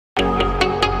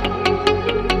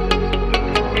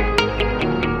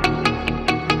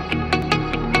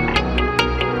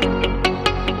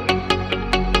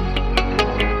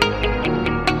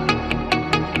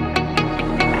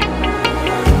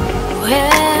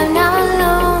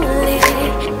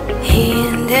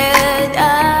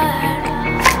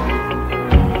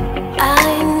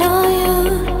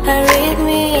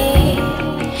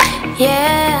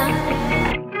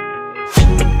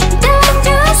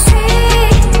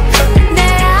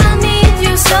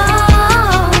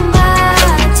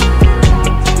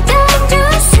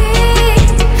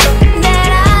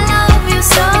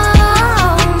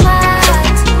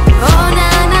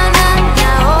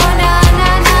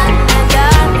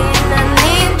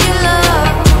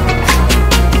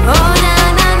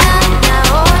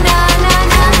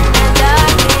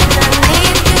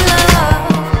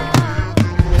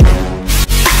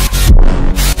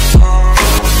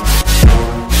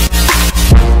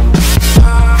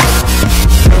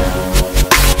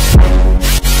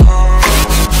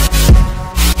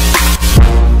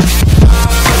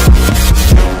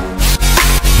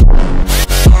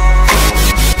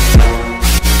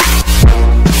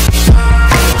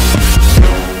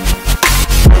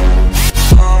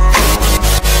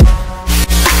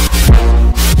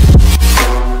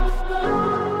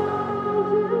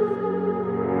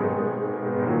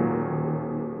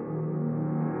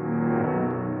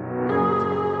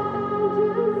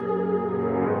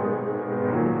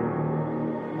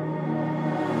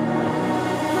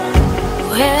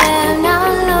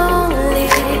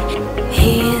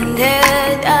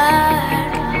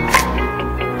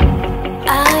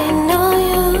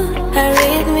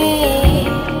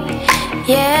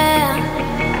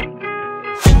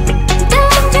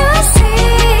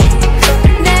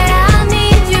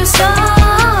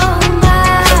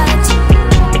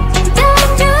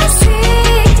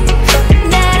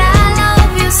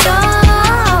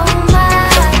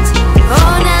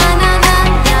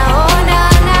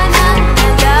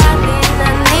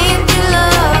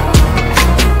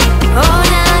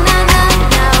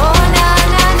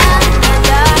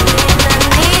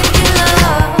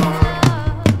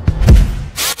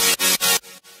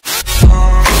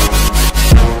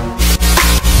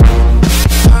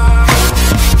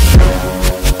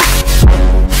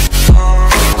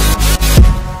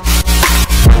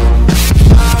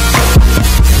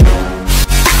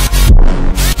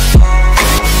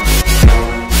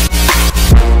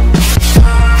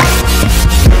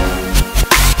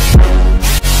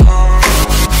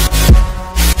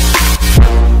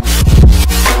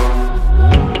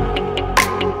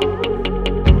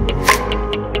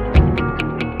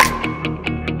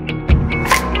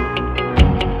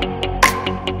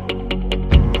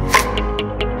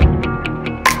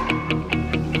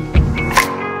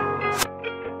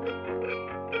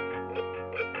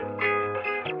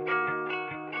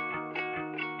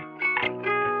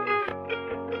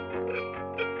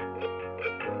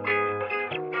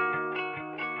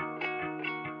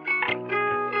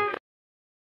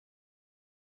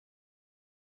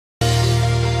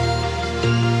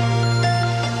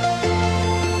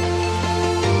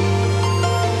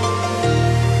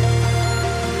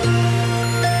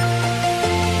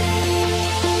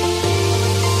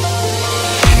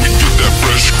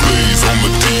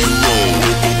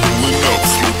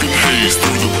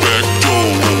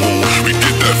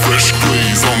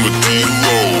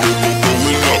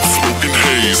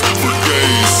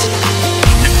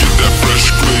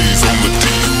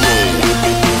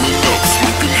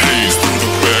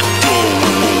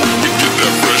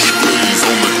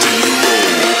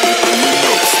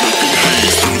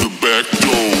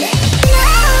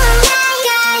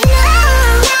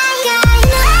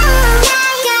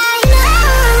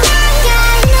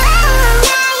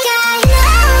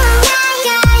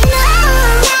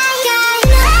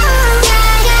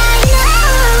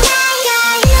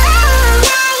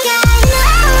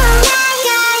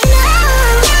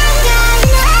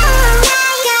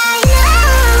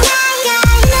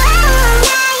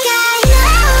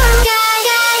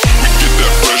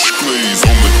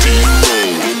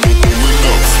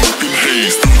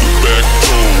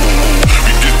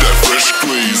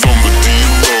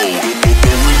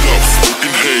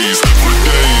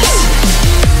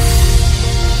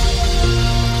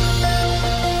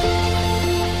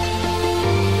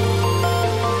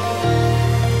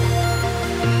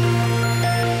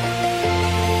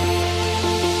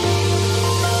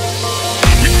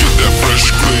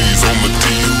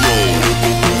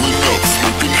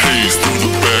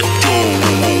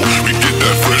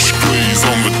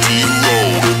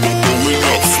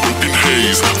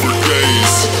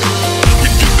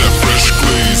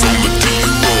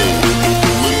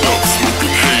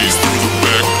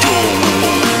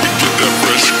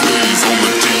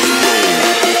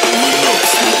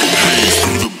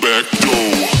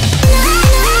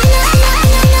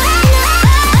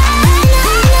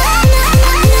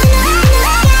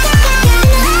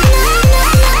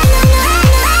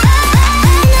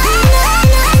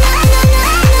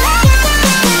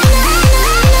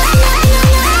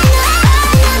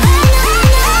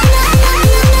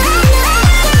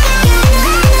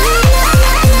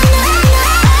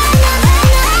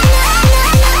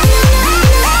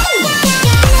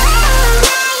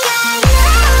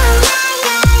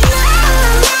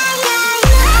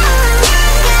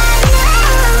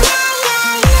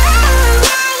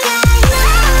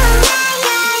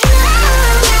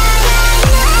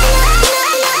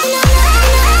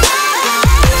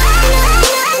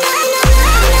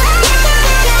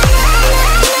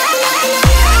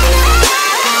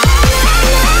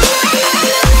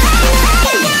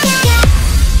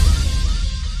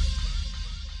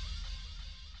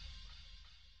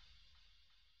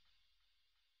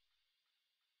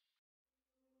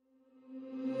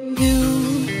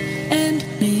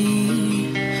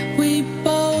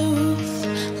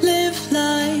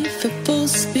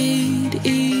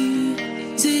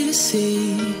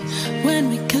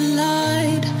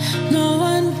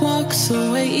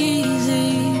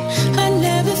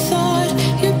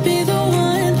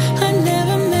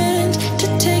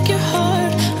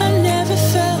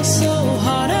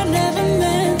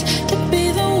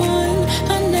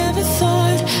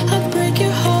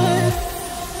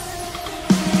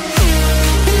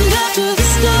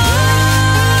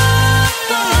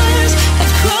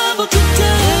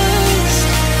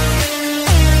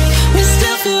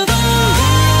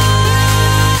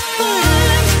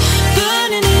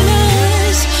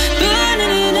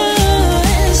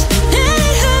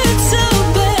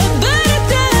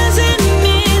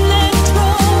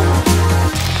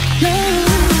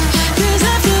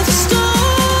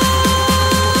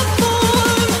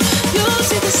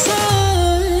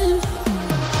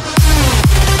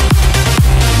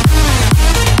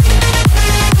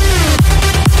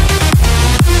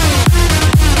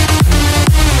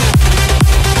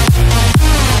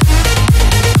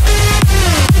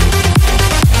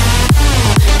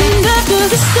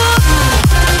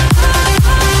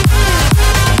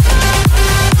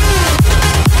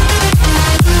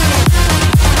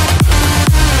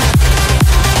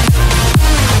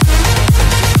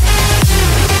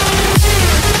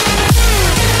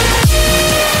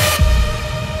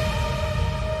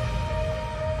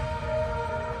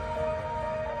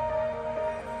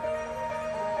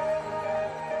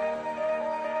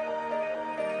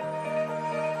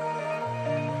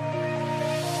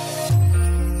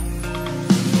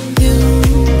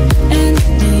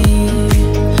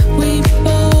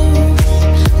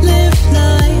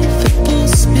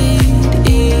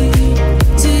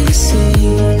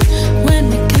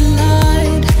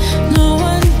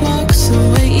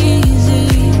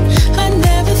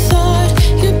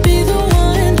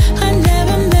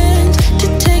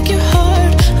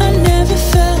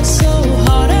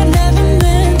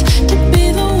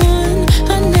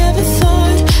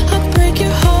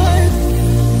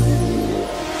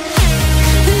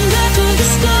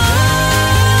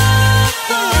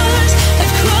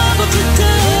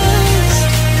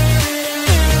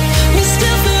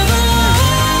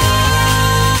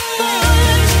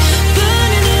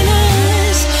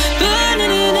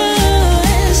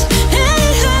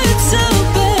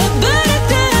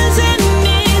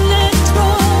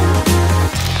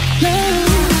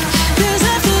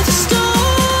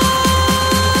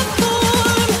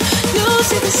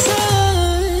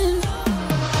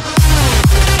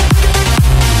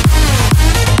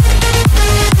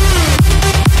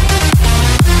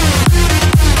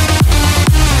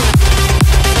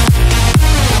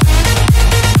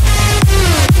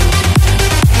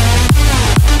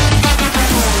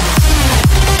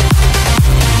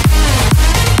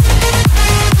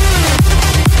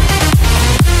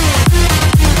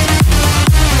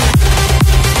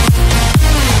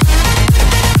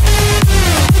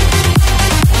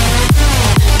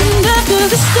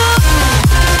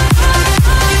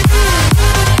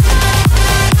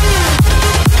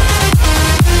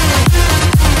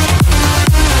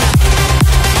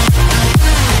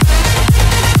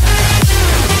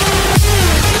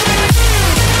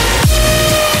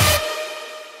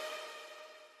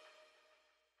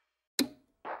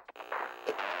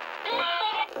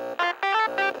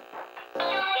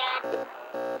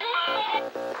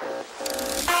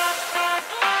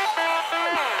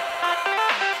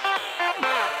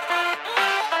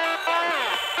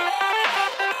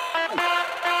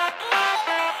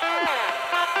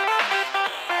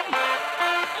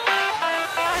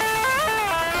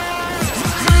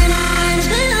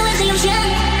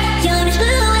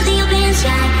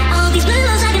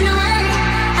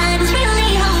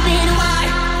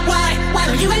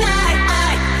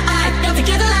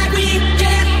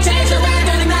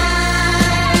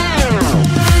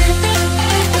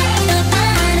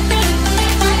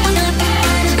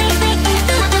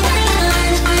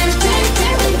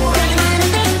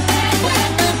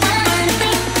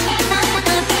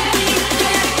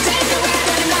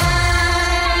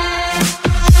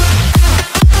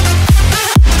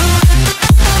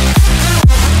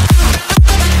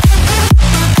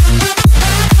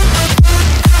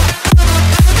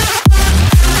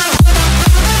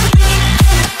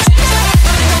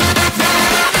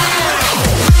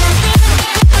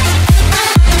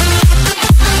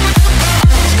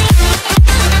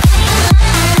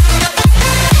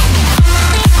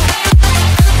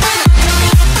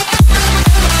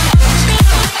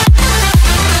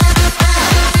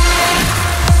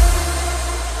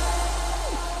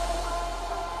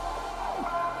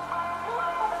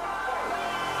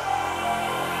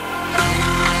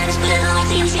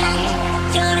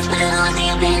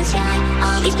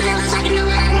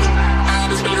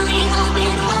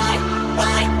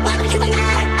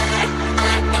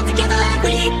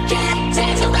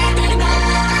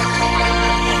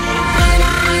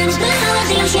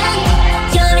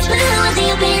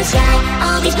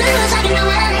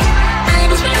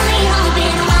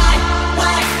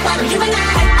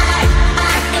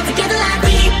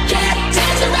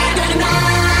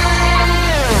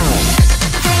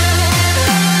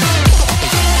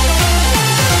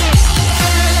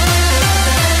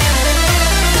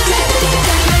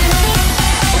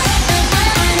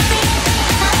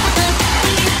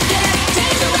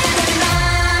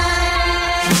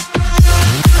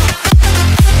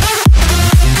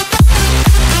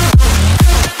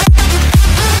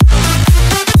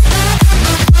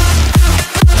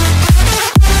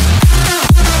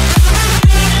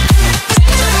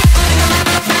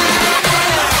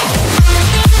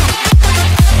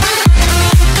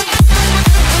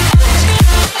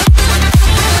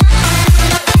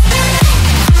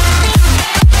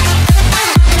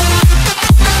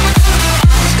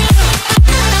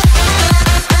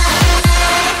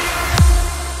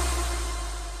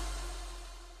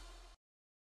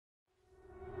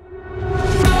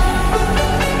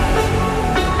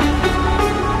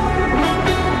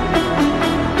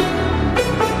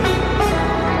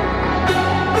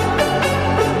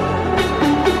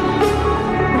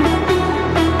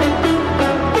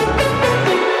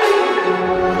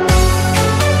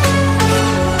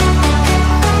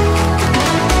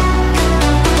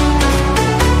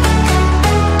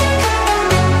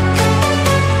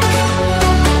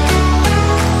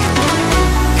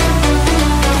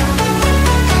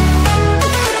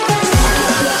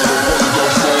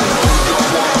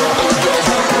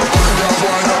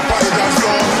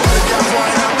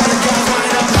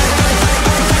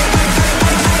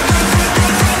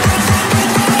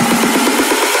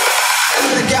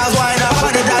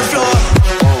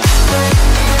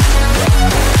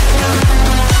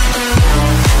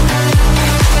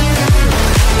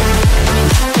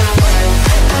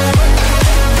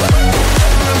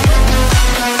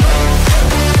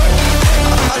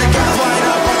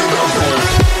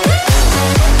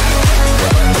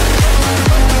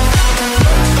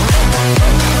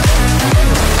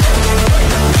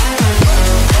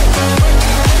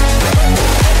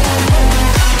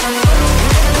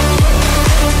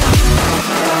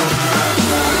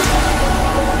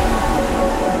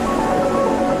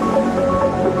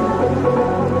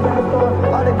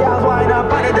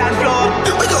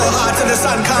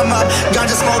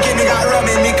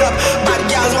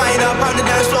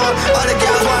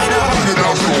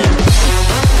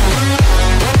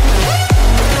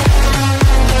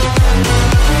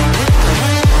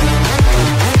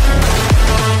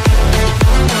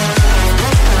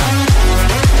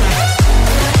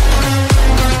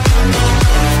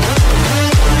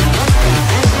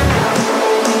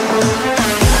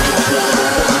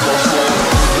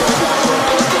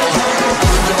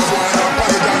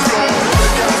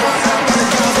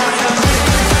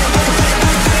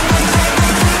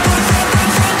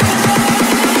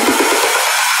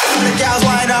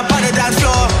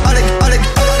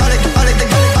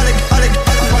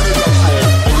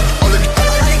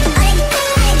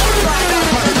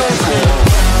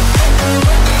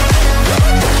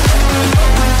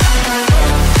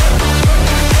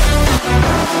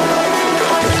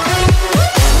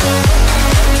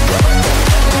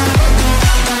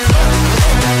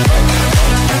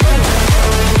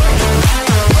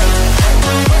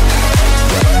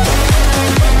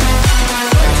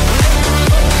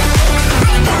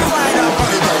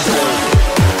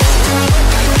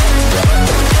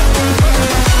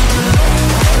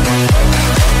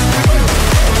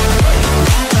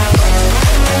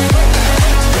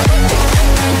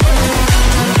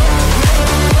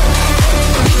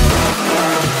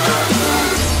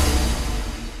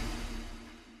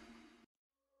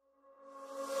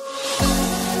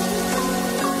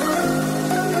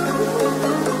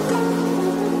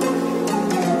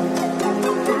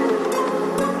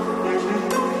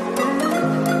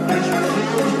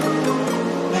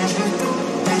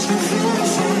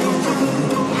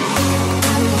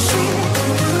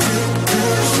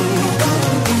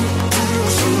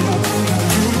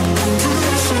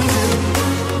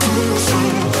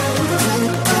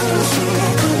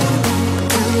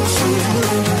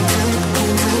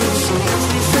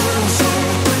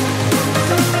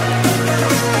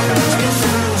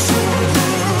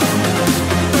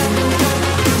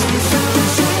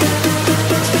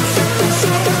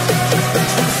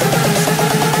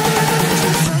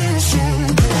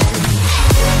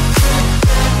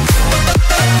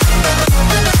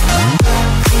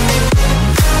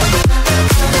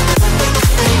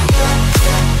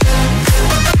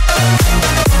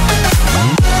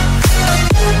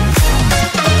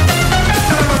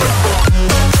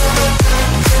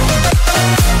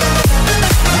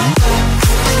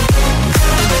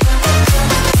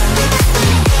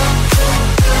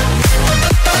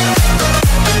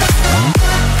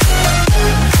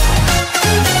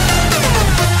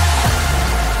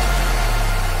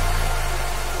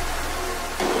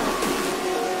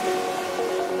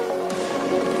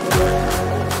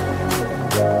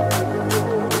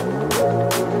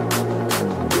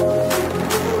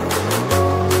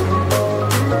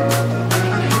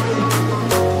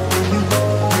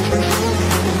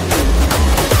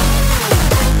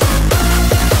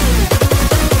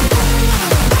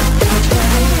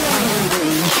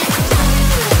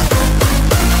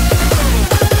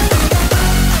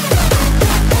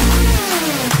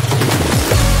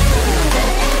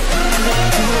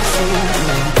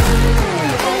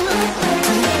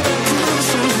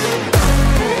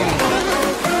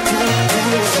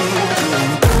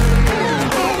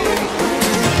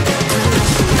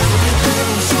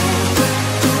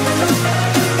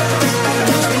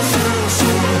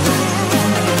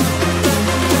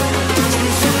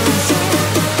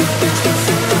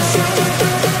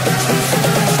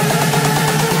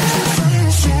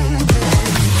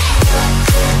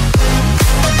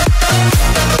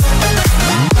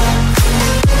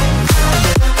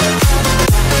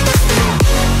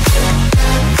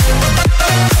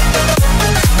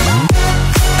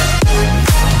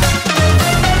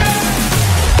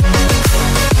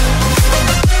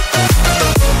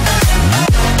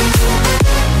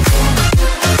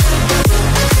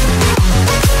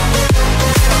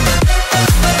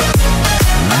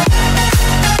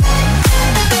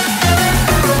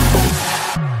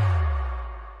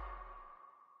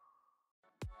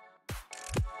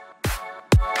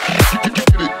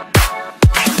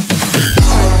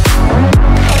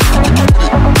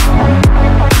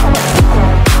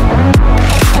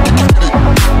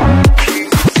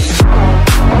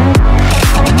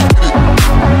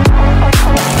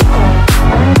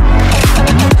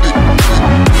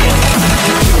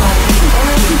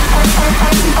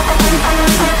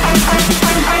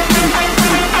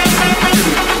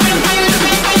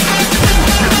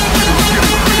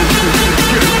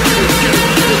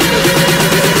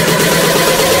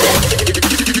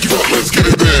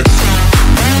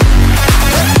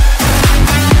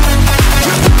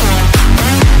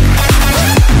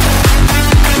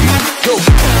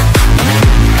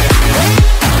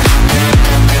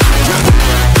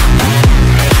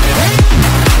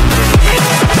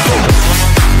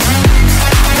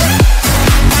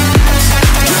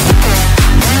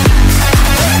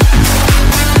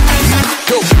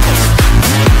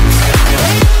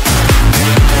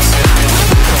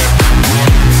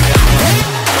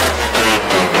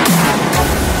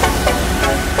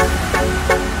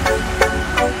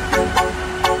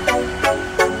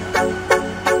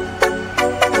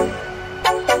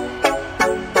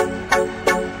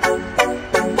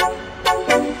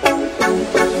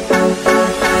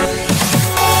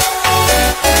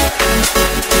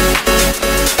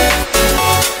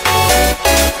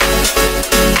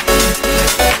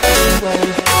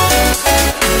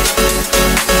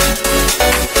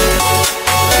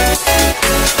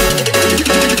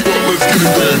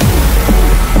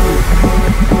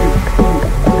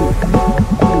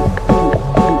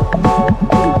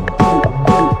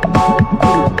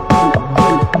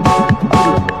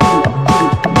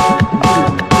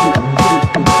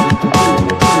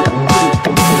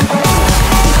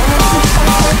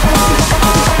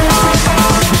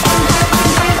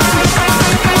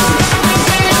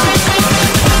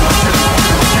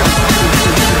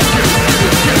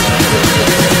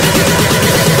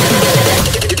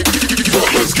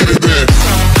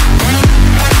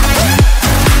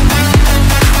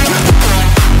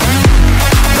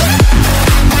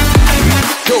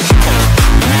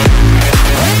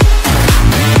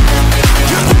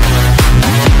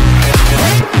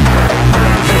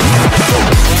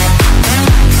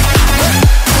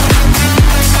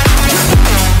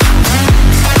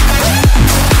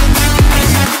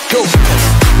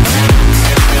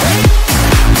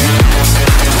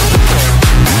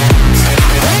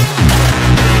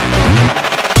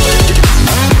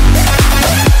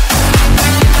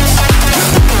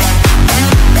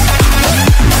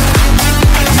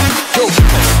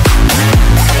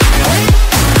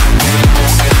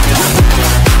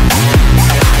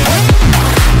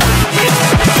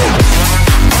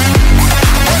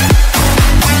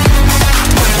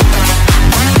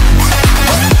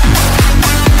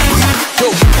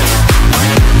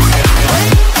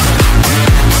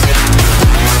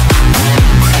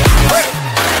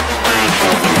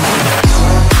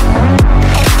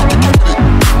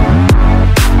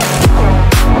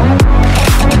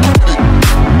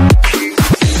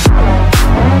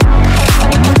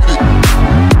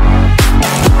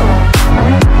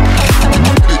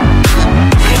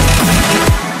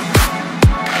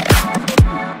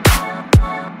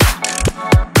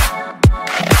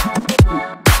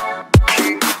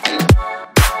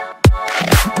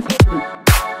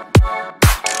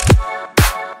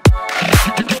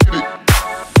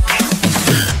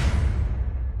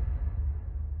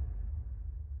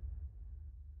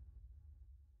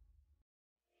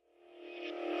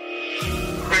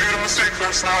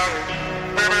last night.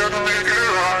 Maybe I can make it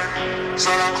right.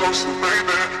 Sit down closer,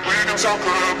 baby. We can talk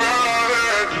about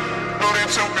it. No need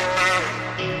to be mad.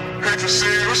 Hate to see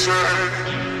you sad.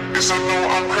 Yes, I know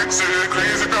I'm crazy,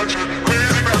 crazy about you,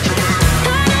 crazy about you.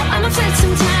 I know I'm upset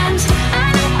sometimes.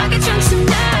 I know I get drunk some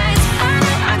nights. I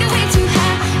know I get way too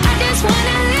high. I just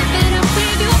wanna live it up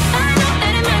with you. I know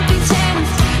that it might be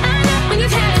tense. I know when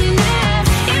you've had enough.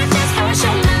 It's just how I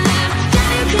show my love.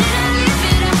 Darling, can I live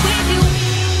it up with you?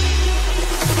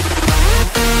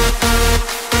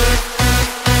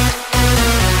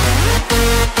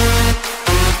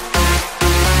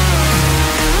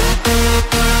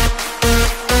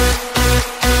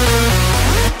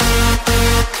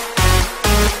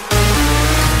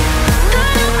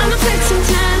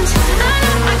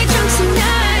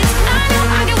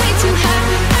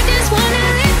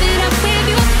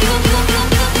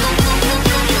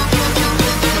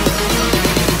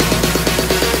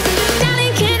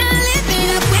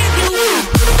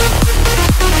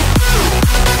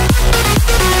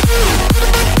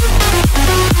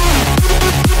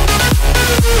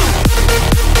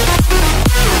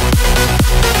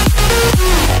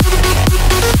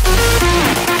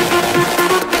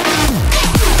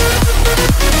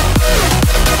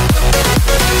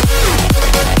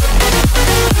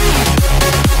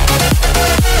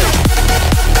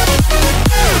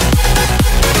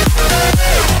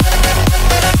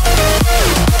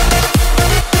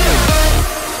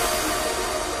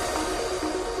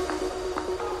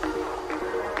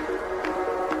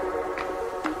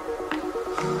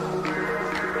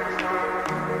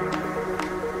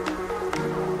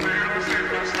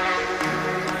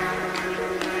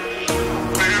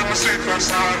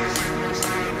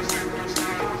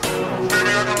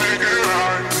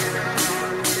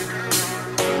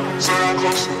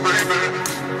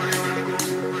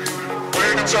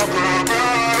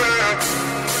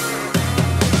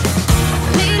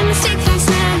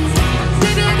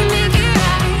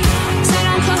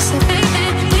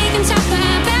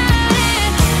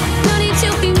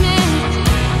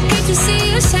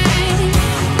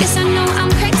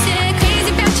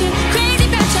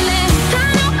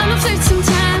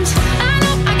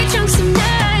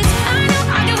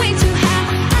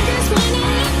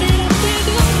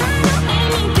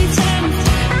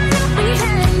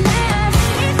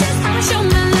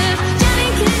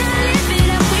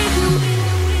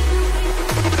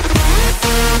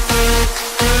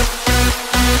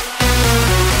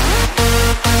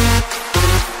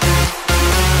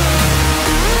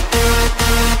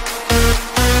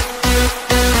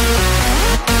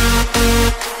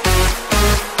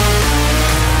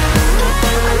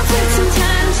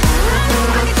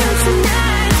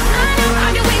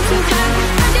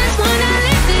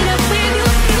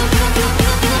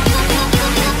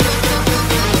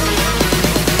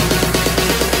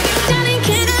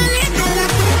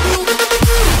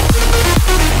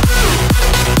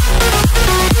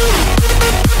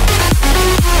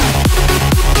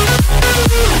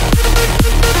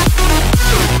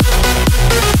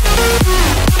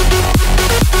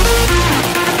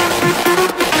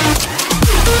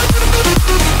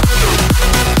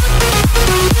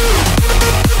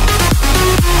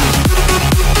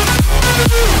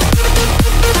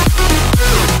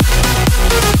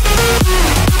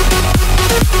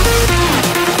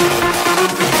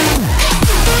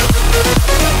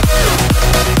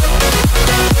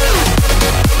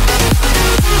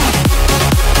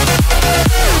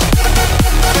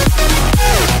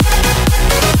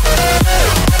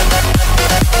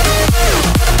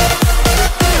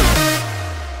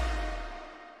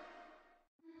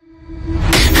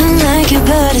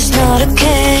 But it's not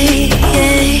okay,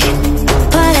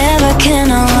 whatever, can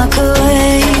I walk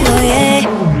away, oh yeah.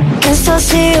 Can still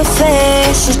see your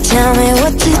face, so tell me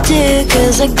what to do,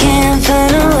 cause I can't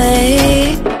find a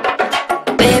way.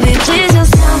 Baby, please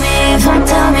just tell me if I'm,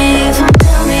 tell me if I'm,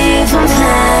 tell me if I'm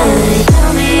fine.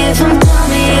 Tell me if I'm, tell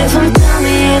me if I'm, tell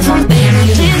me if I'm,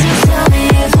 baby, please just tell me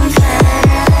if I'm fine.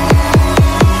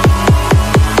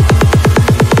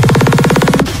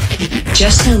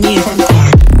 Just tell me if I'm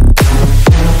fine.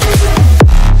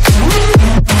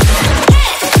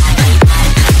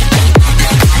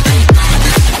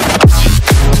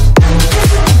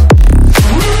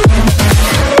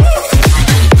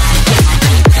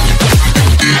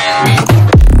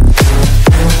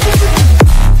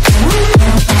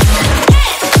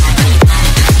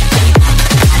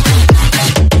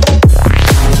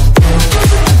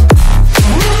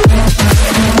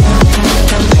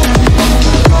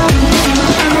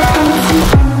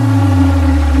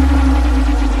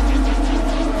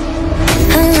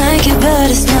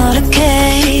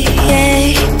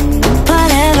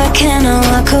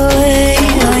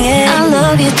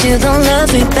 you don't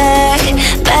love me back,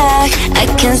 back. I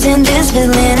can't stand this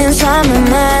feeling inside my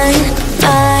mind,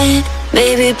 mind.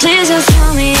 Baby, please just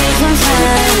tell me if I'm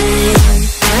fine.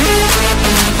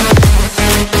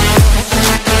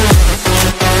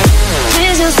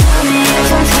 Please just tell me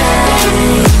if I'm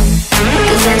fine.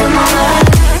 'Cause I don't know why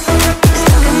it's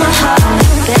stuck in my heart,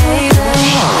 baby.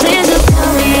 Please just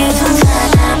tell me if I'm fine.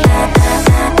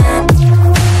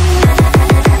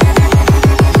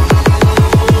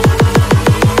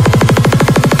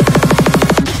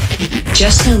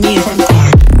 Just tell me if I'm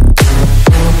fine.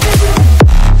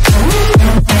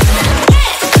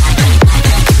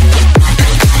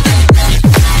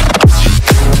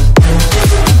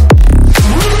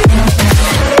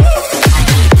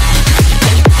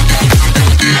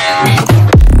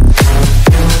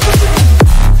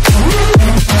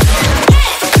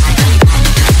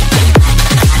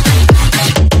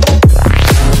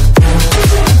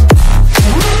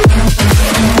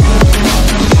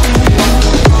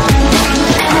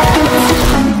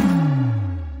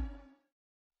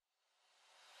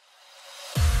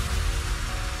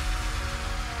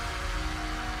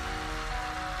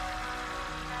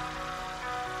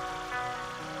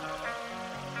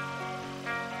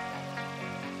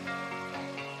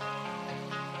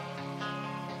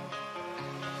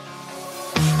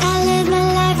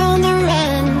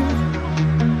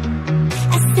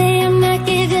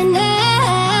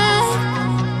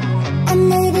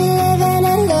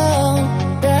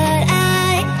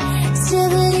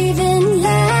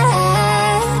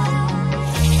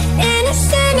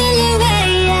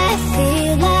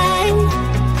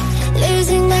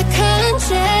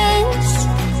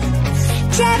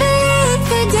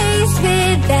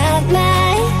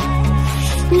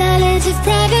 knowledge of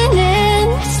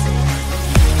provenance.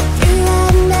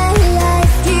 Throughout my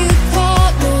life you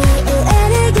called me a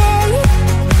renegade.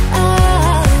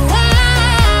 Oh,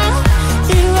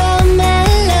 through all my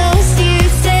lows you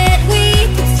said we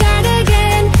could start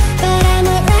again, but I'm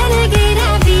a renegade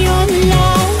of your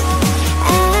love.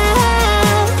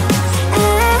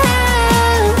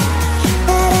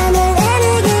 But I'm a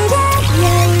renegade of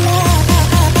your love.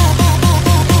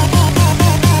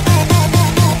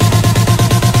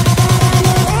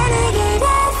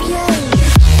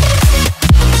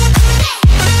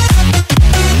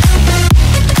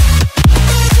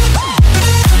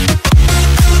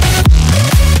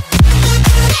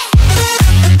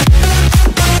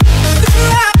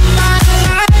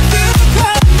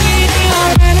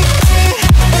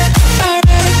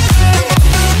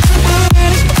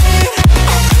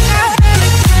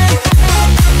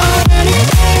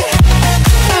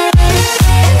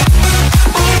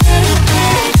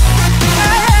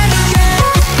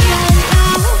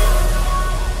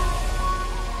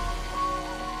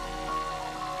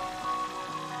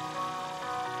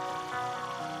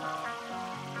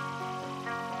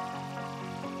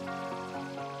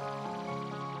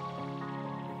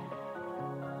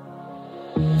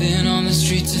 Been on the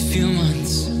streets a few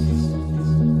months.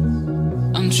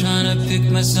 I'm trying to pick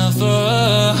myself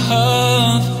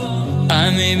up. I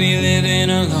may be living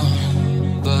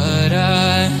alone, but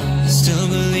I still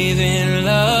believe in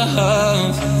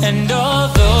love. And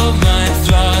although my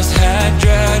flaws had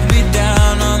dragged me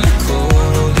down on the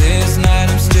coldest night,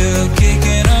 I'm still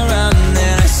kicking around. And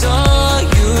then I saw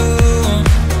you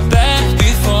back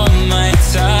before my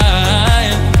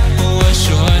time was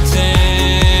shortened.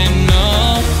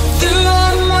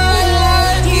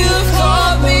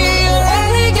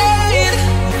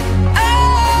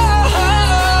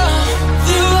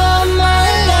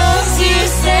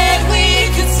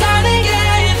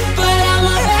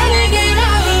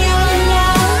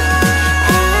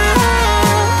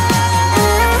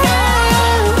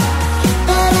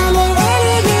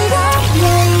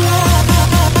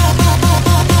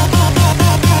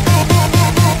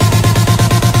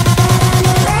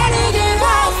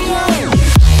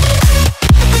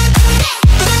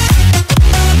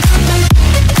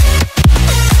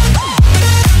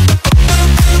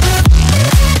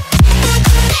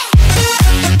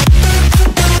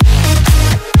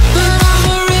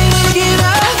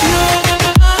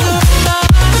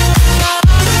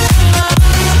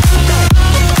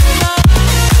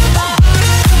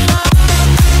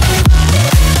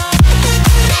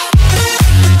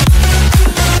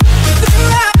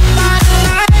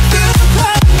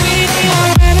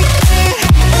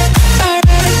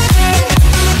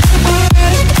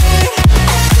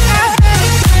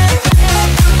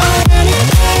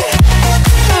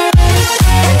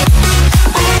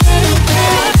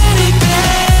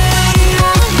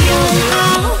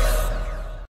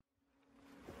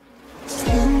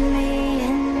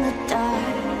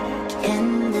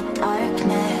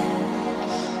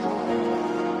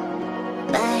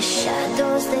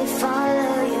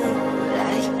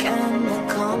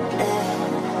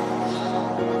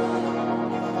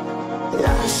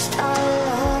 Lost all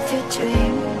of your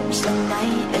dreams, the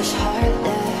night is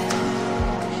harder.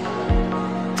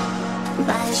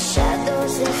 My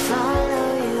shadows, they follow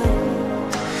you.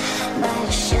 My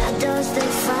shadows, they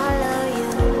follow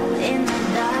you in the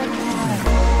darkness.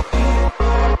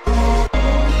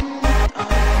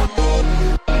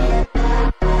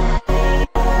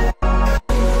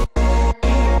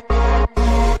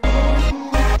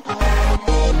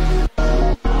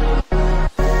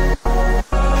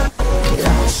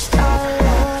 Lost all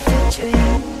of your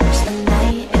dreams, the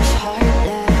night is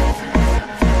harder.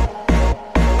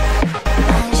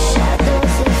 My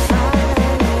shadows, they follow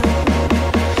you.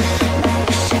 My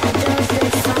shadows, they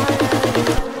follow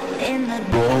you in the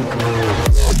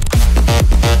darkness.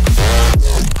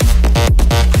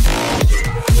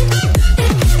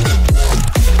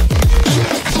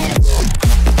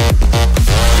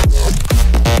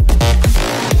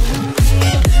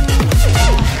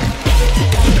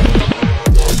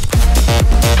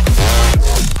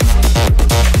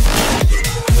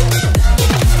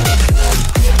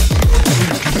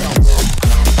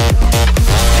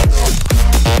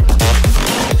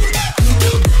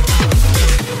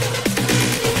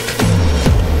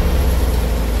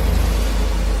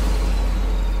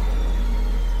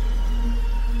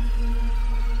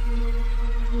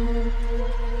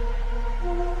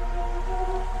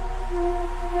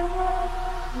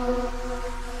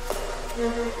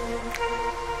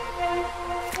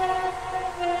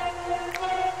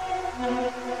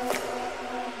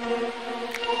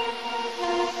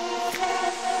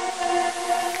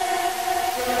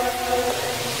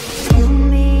 Feel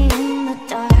me in the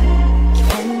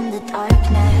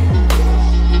darkness.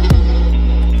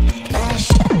 My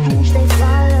shadows, they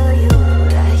follow you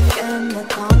like in the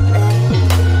gauntlet.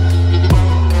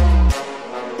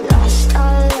 Lost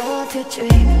all of your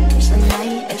dreams, the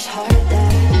night is harder.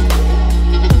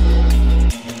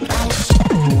 My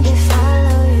shadows, they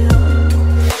follow you.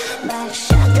 My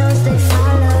shadows.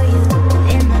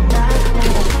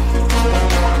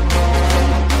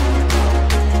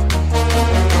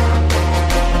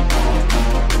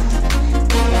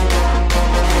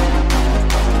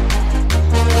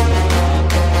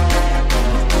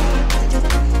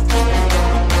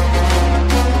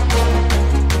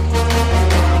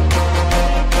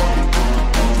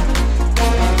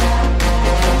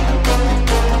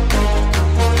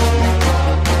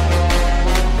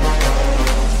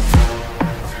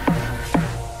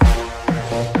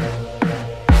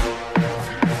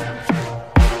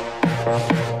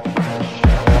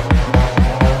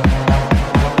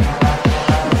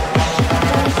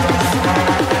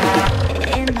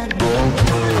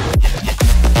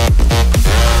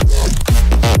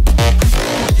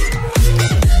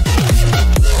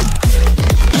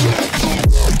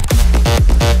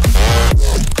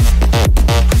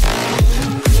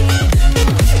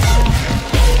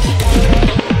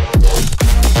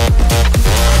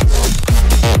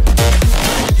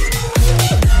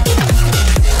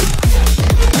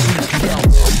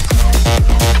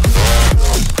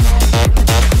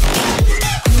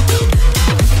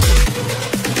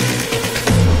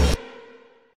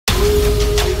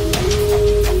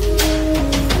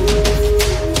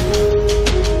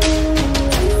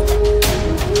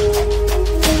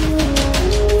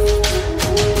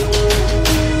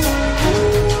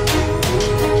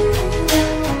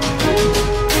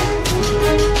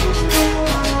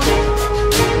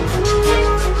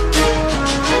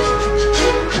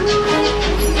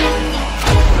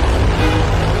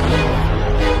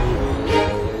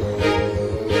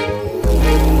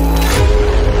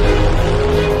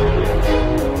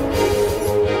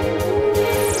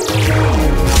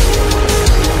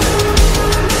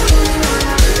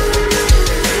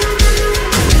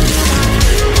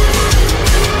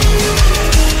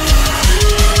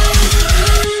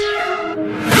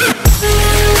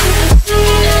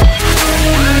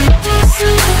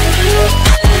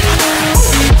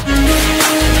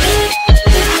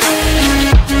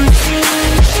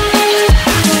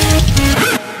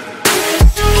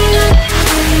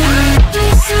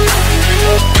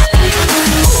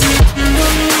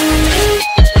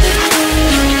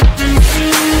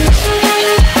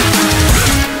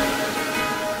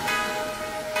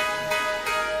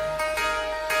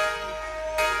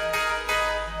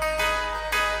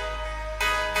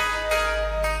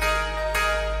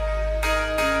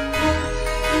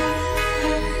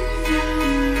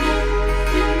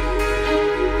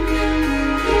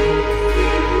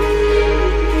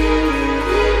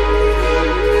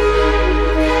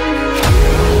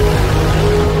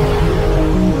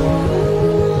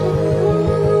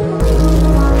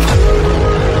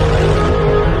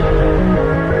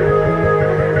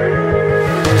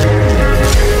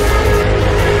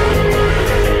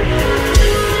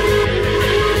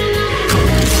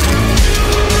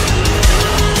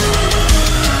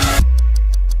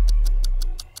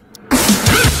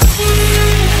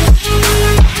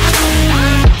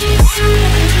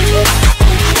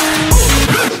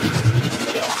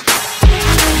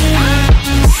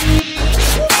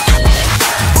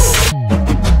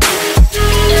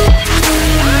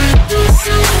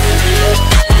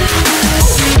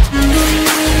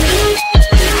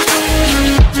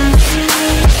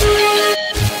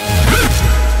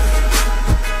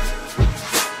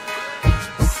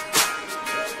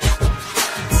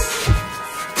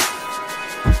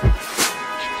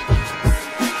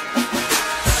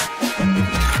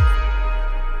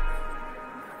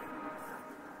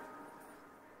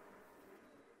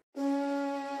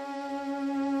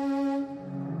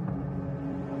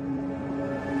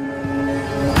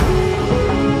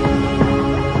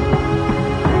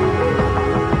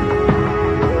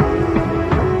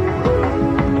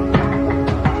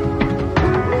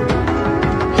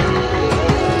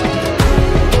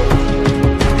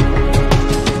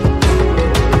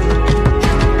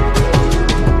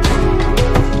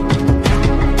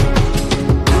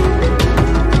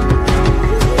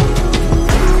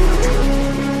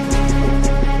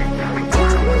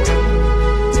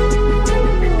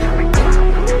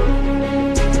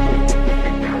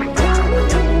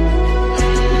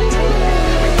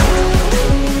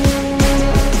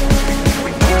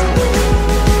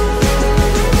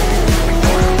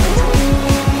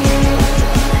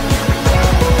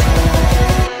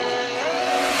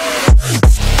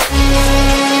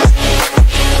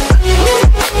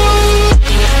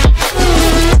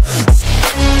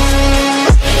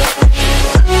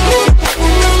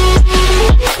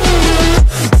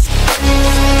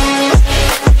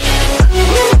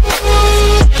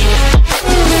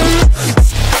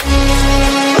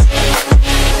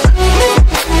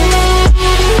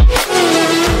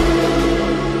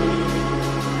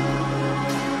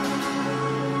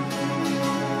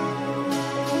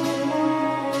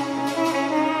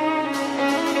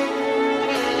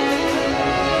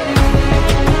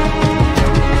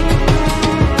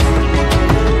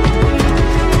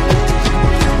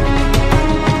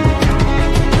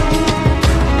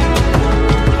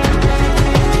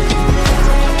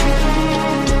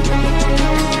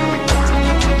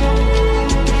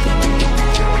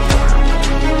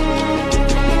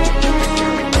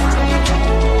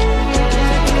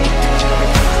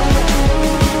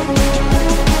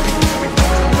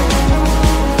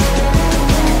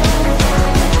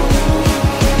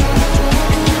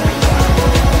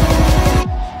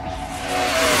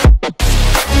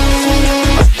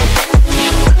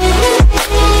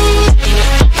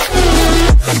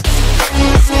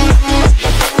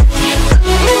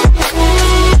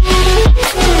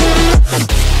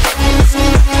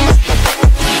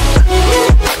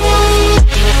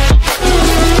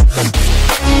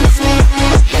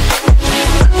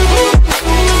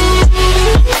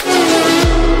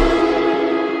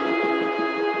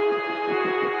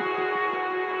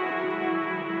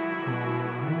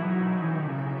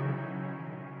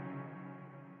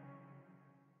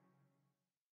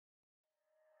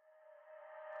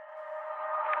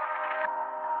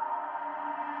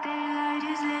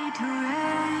 to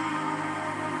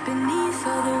rest beneath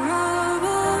all the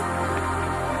rubble,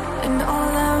 and all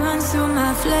that runs through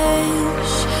my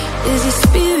flesh is a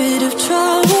spirit of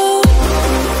trouble.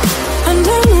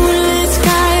 Under moonlit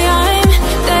sky, I'm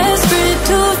desperate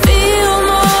to feel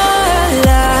more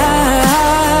alive,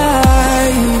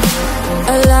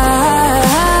 alive.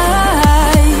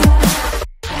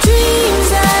 Dreams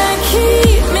that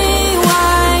keep me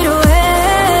wide awake.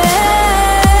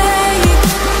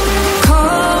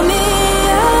 Call me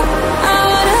up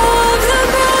out of the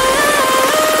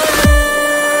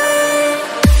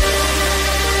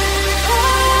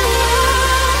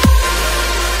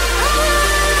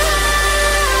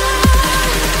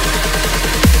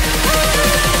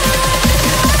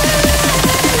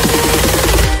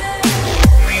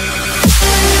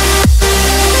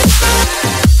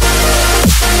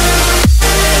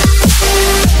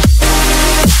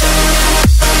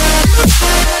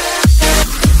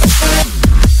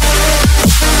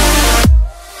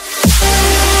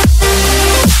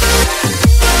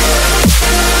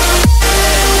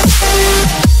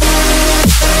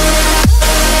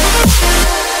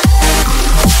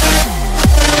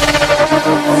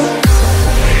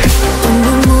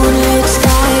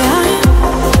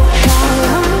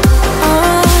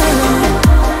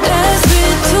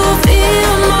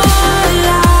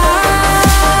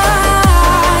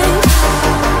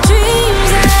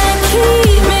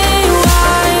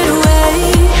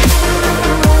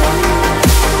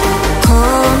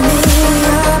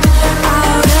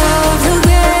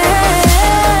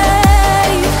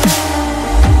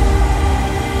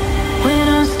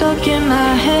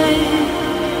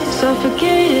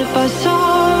suffocated by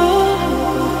sorrow.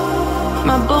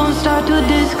 My bones start to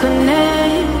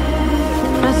disconnect.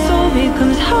 My soul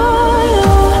becomes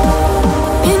hollow.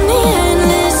 In the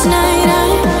endless night,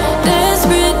 I'm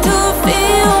desperate to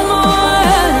feel more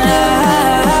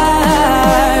alive,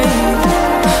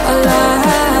 alive.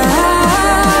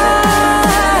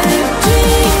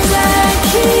 Dreams that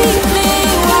keep me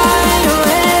wide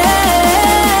awake.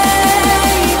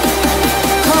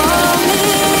 Call me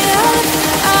up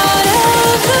out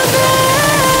of the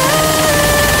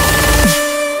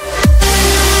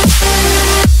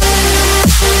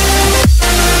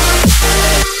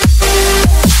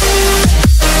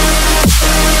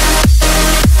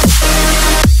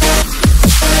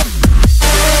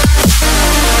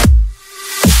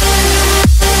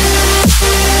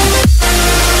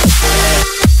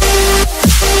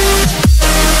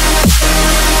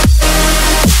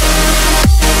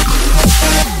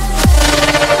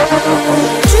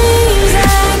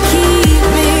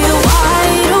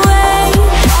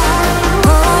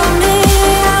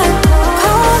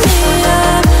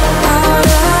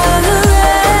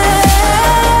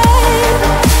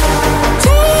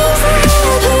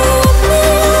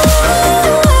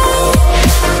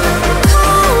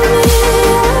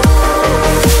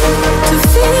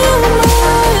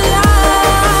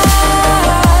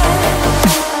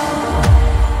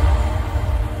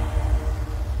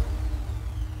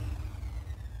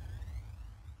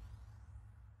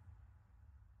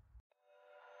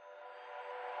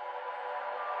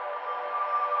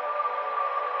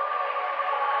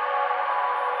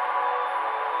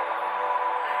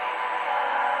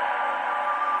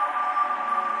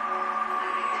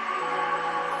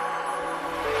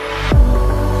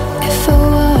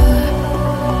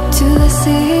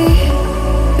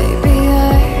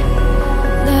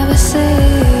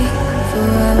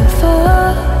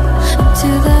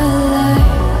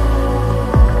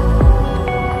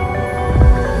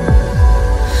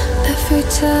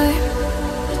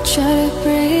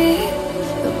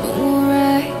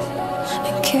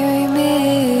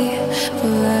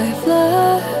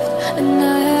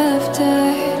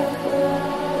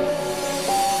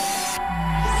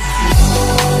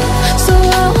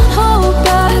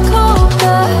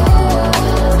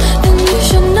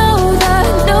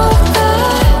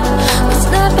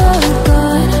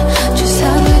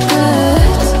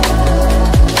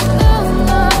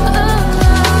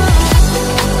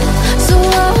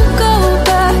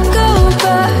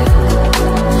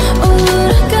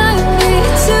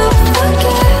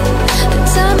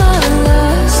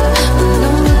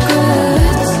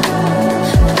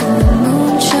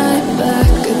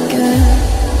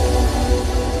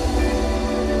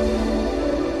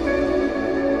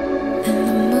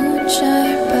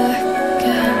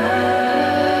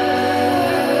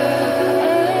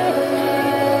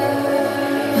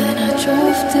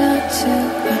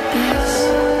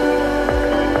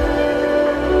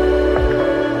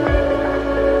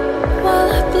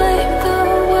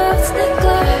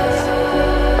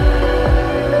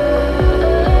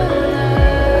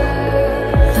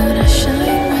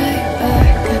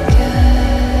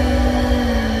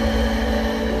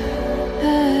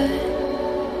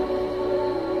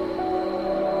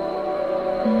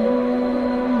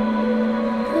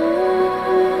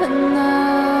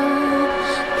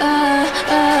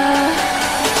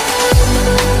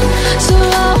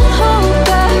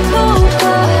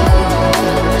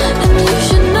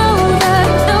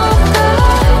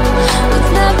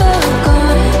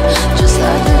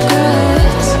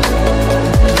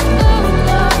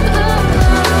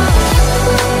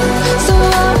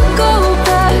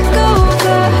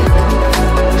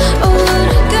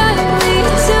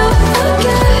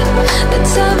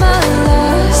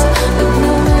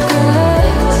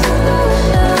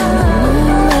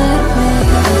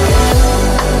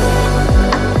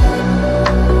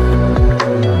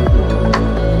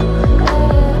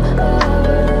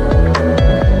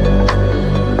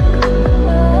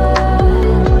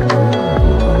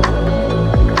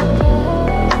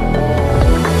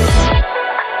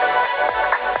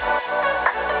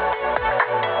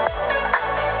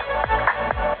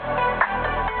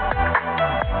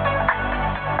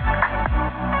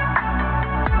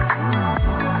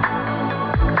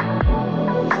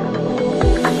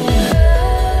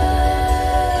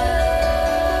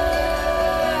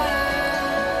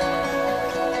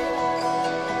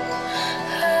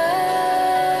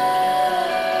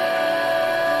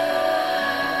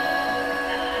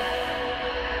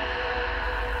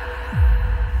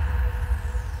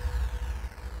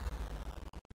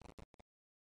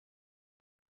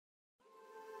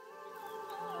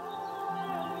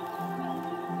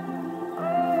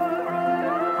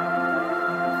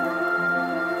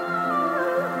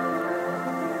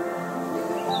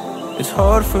It's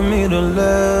hard for me to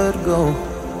let go,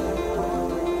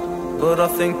 but I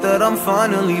think that I'm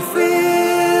finally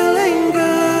feeling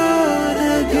good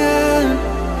again.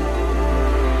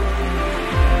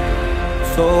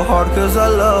 So hard cause I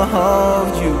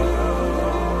loved you,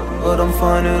 but I'm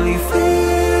finally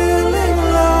feeling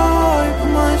like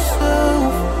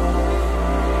myself.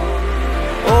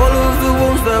 All of the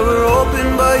wounds that were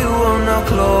opened by you are now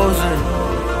closing.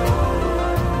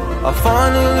 I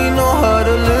finally know how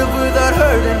to live without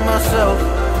hurting myself.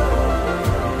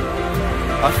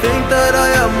 I think that I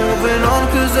am moving on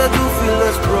cause I do feel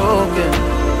less broken.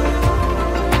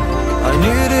 I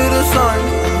needed a sign,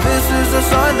 this is a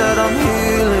sign that I'm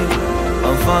healing.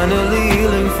 I'm finally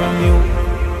healing from you.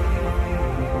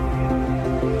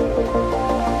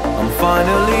 I'm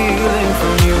finally healing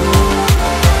from you.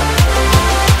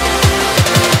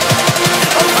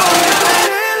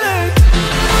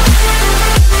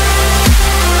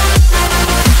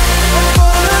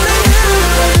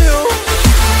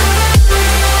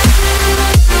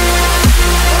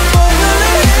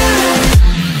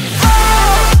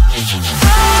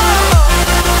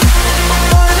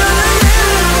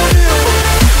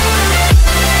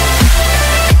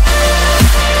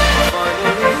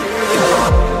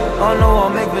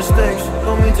 Mistakes,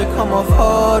 don't mean to come off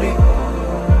hardy.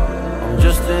 I'm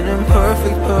just an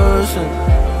imperfect person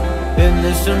in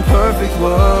this imperfect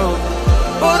world,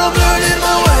 but I'm learning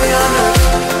my way under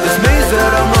this maze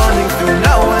that I'm running through.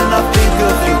 Now when I think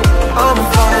of you, I'm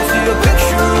fine. See a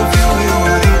picture of you, you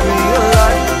leave me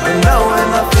alive. And now when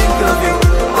I think of you,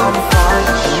 I'm fine.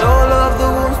 And all of the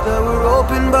wounds that were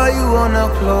opened by you are now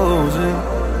closing.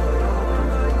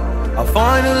 I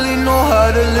finally know how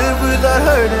to live without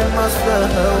hurting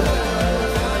myself.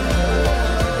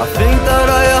 I think that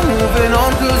I am moving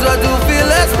on cause I do feel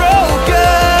less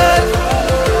broken.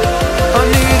 I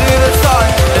needed a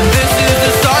sign, and this is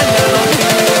the sign that I'm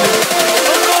healing.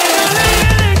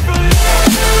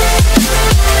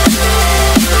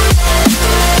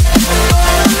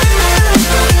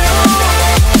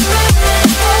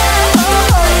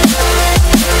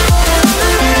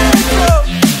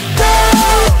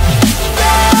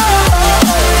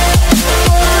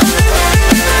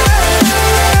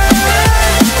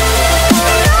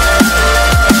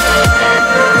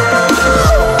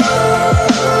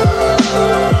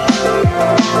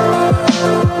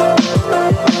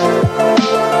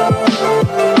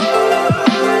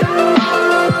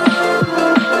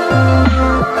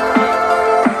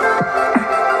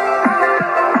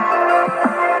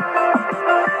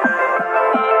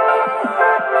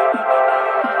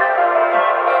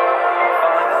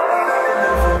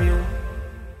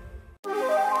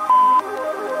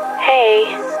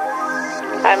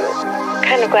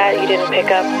 I'm glad you didn't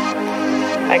pick up.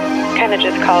 I kind of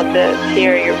just called to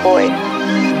hear your voice.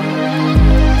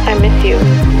 I miss you.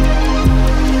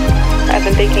 I've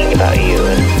been thinking about you,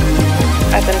 and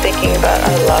I've been thinking about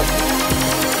our love,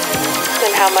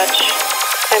 and how much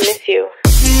I miss you.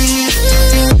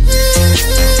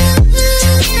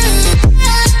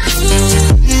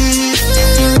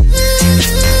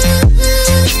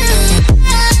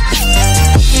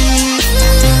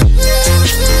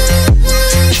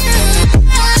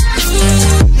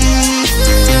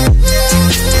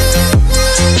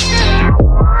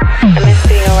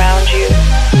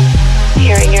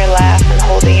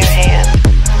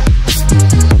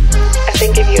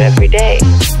 Every day.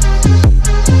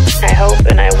 I hope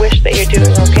and I wish that you're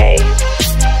doing okay.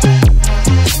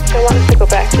 I want us to go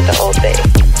back to the old days,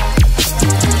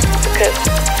 because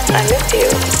I miss you,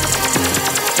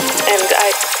 and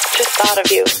I just thought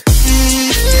of you.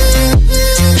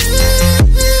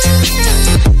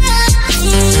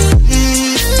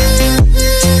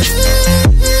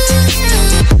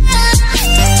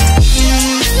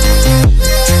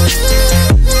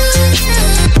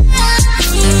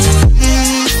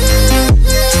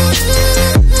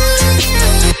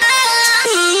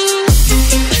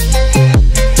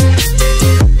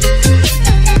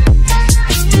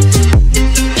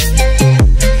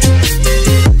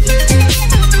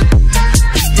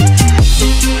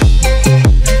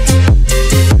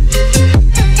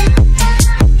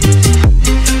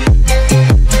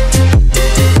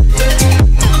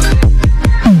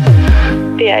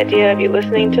 The idea of you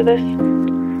listening to this,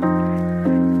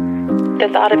 the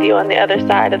thought of you on the other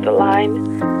side of the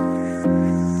line,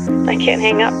 I can't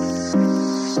hang up.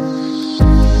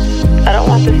 I don't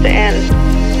want this to end.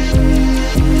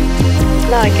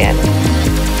 Not again.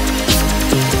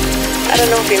 I don't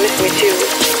know if you miss me too,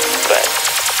 but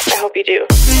I hope you do.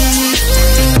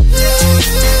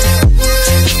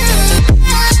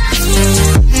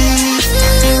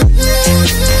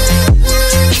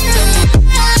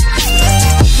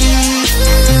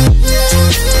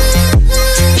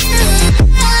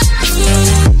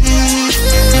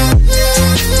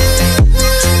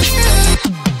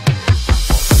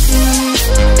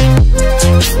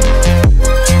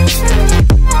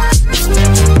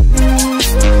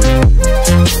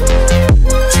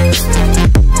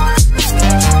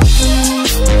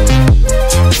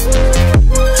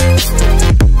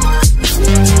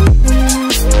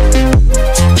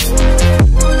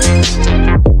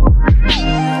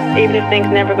 things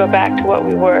never go back to what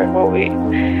we were,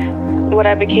 what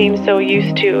I became so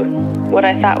used to, what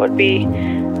I thought would be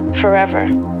forever.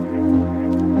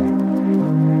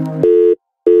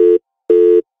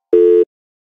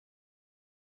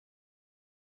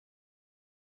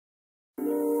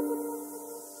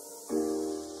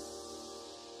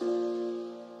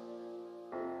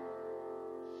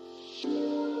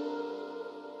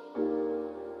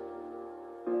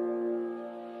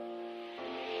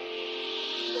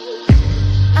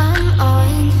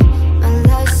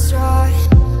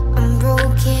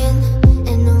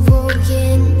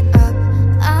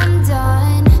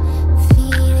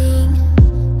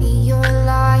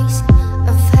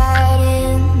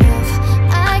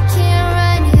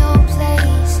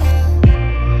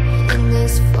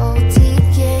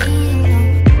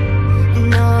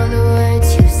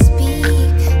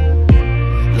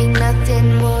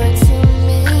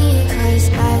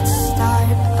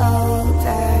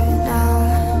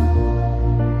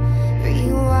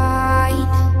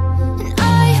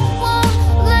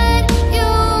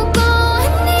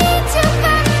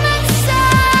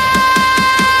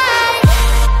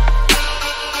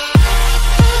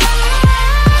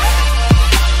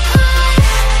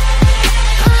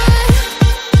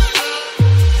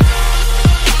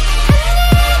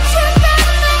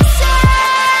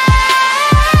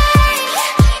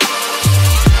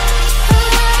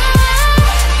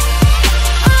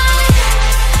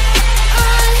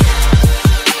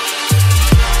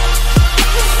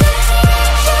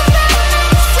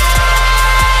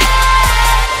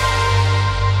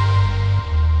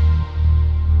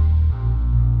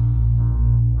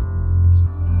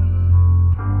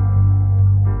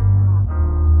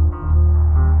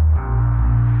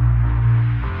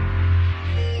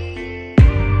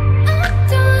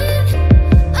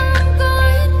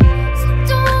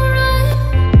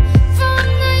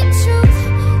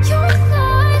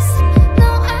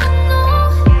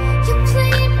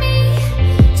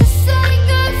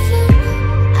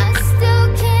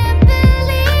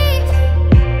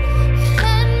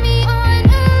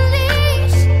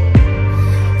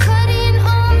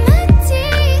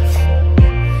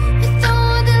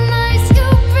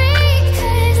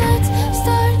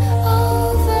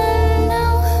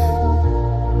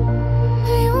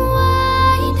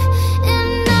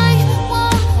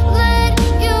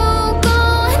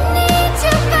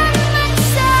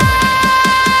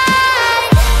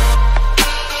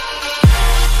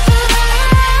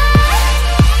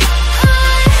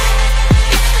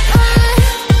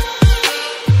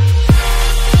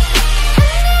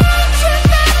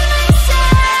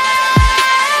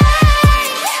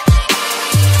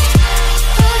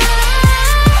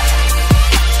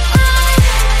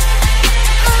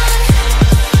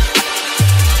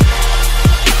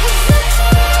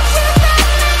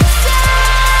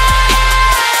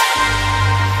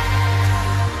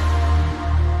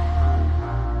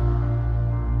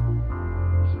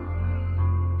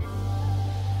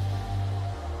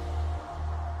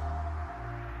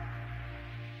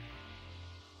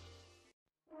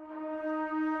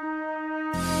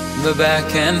 The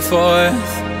back and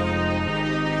forth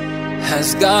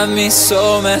has got me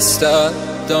so messed up.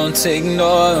 Don't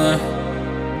ignore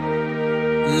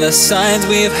the signs.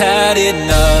 We've had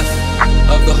enough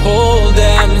of the whole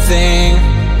damn thing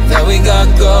that we got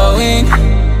going.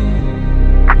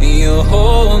 You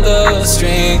hold the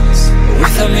strings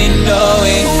without me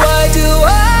knowing. Why do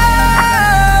I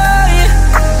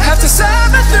have to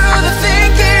suffer through the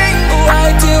thinking?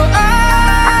 Why do I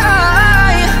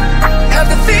have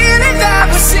the feeling that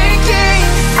we're sinking?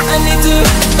 I need to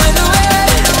find a way.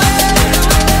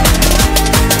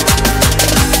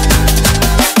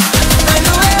 Find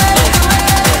a way.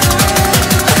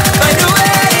 Find a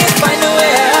way.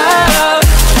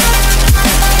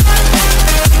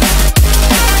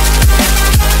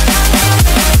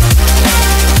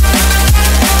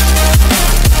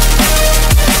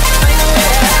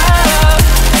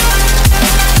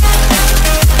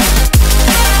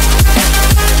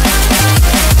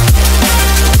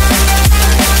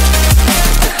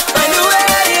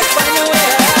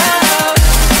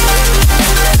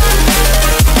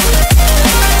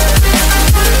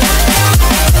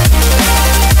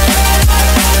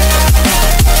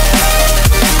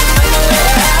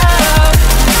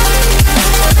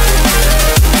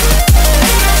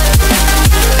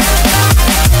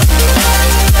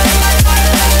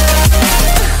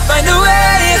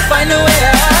 Find a way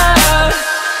out.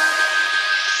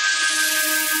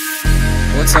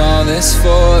 What's all this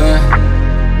for?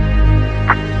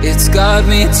 It's got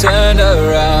me turned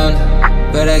around,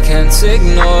 but I can't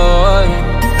ignore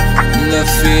the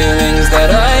feelings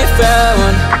that I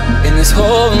found in this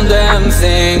whole damn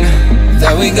thing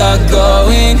that we got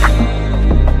going.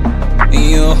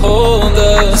 You hold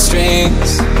the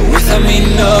strings without me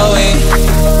knowing.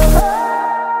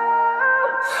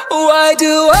 Why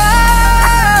do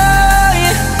I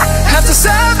have to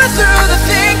suffer through the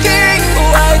thinking?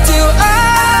 Why do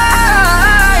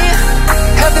I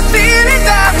have the feeling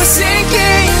that we're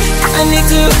sinking? I need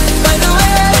to